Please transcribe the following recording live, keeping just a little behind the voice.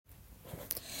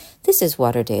This is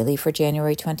Water Daily for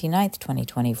January 29th,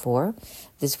 2024.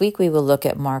 This week we will look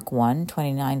at Mark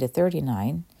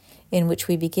 1:29-39, in which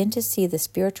we begin to see the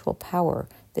spiritual power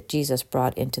that Jesus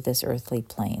brought into this earthly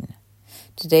plane.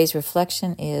 Today's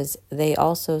reflection is, they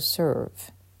also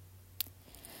serve.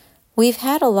 We've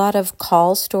had a lot of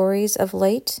call stories of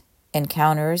late,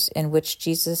 encounters in which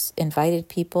Jesus invited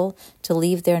people to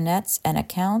leave their nets and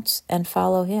accounts and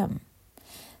follow him.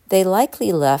 They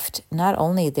likely left not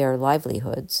only their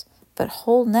livelihoods, but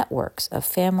whole networks of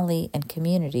family and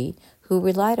community who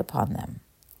relied upon them.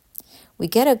 We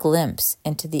get a glimpse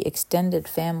into the extended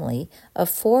family of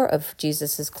 4 of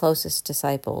Jesus' closest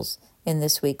disciples in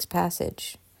this week's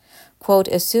passage. Quote,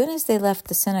 as soon as they left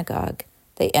the synagogue,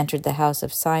 they entered the house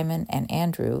of Simon and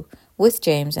Andrew with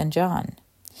James and John.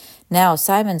 Now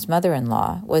Simon's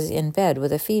mother-in-law was in bed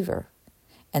with a fever,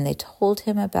 and they told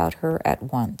him about her at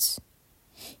once.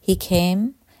 He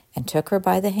came and took her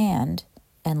by the hand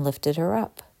and lifted her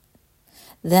up.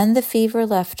 Then the fever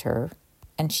left her,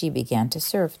 and she began to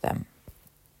serve them.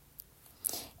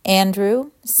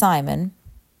 Andrew, Simon,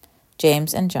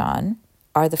 James, and John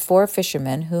are the 4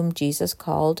 fishermen whom Jesus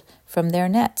called from their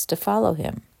nets to follow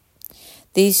him.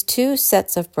 These 2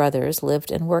 sets of brothers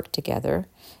lived and worked together,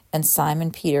 and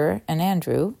Simon Peter and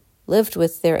Andrew lived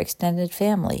with their extended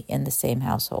family in the same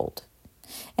household.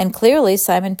 And clearly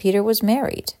Simon Peter was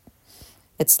married.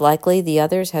 It's likely the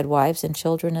others had wives and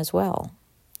children as well.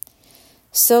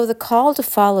 So the call to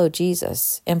follow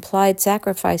Jesus implied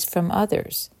sacrifice from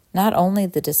others, not only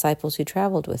the disciples who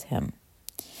traveled with him.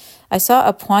 I saw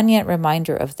a poignant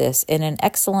reminder of this in an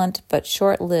excellent but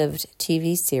short-lived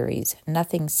TV series,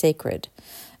 Nothing Sacred,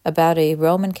 about a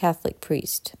Roman Catholic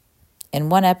priest. In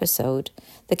one episode,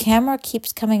 the camera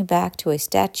keeps coming back to a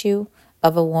statue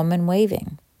of a woman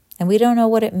waving, and we don't know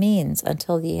what it means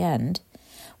until the end,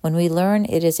 when we learn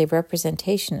it is a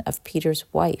representation of Peter's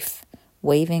wife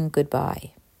waving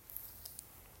goodbye.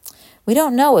 We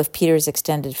don't know if Peter's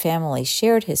extended family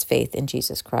shared his faith in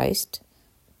Jesus Christ,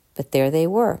 but there they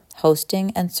were,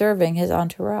 hosting and serving his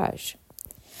entourage.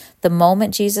 The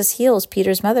moment Jesus heals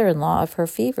Peter's mother-in-law of her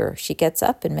fever, she gets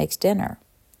up and makes dinner.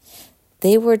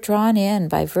 They were drawn in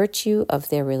by virtue of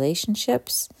their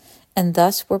relationships, and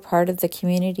thus were part of the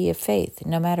community of faith,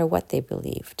 no matter what they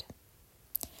believed.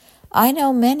 I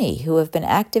know many who have been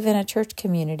active in a church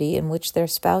community in which their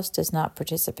spouse does not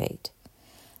participate.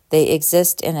 They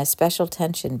exist in a special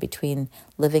tension between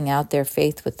living out their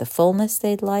faith with the fullness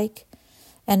they'd like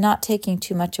and not taking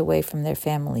too much away from their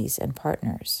families and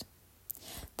partners.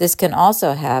 This can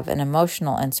also have an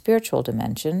emotional and spiritual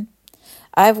dimension.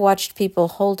 I've watched people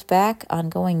hold back on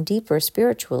going deeper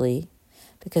spiritually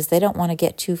because they don't want to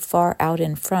get too far out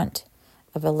in front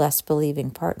of a less believing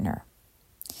partner.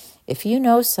 If you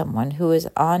know someone who is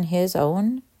on his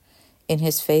own in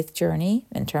his faith journey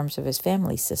in terms of his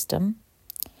family system,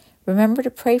 remember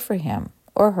to pray for him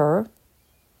or her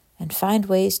and find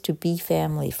ways to be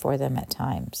family for them at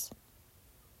times.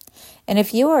 And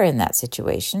if you are in that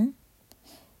situation,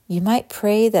 you might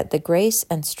pray that the grace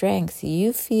and strength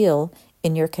you feel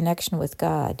in your connection with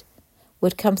God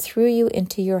would come through you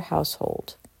into your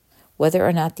household, whether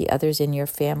or not the others in your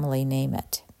family name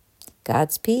it.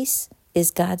 God's peace is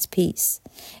God's peace,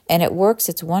 and it works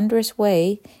its wondrous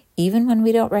way even when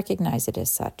we don't recognize it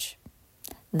as such.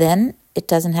 Then it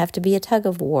doesn't have to be a tug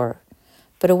of war,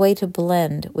 but a way to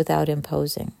blend without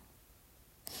imposing.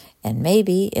 And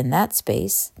maybe in that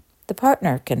space, the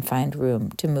partner can find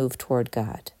room to move toward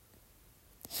God.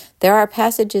 There are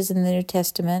passages in the New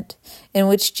Testament in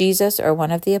which Jesus or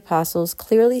one of the apostles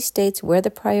clearly states where the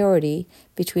priority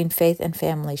between faith and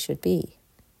family should be.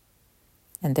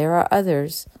 And there are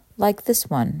others, like this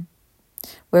one,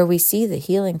 where we see the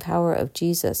healing power of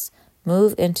Jesus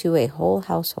move into a whole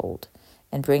household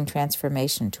and bring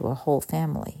transformation to a whole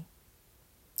family.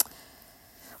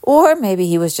 Or maybe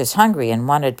he was just hungry and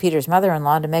wanted Peter's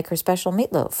mother-in-law to make her special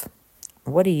meatloaf.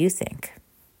 What do you think?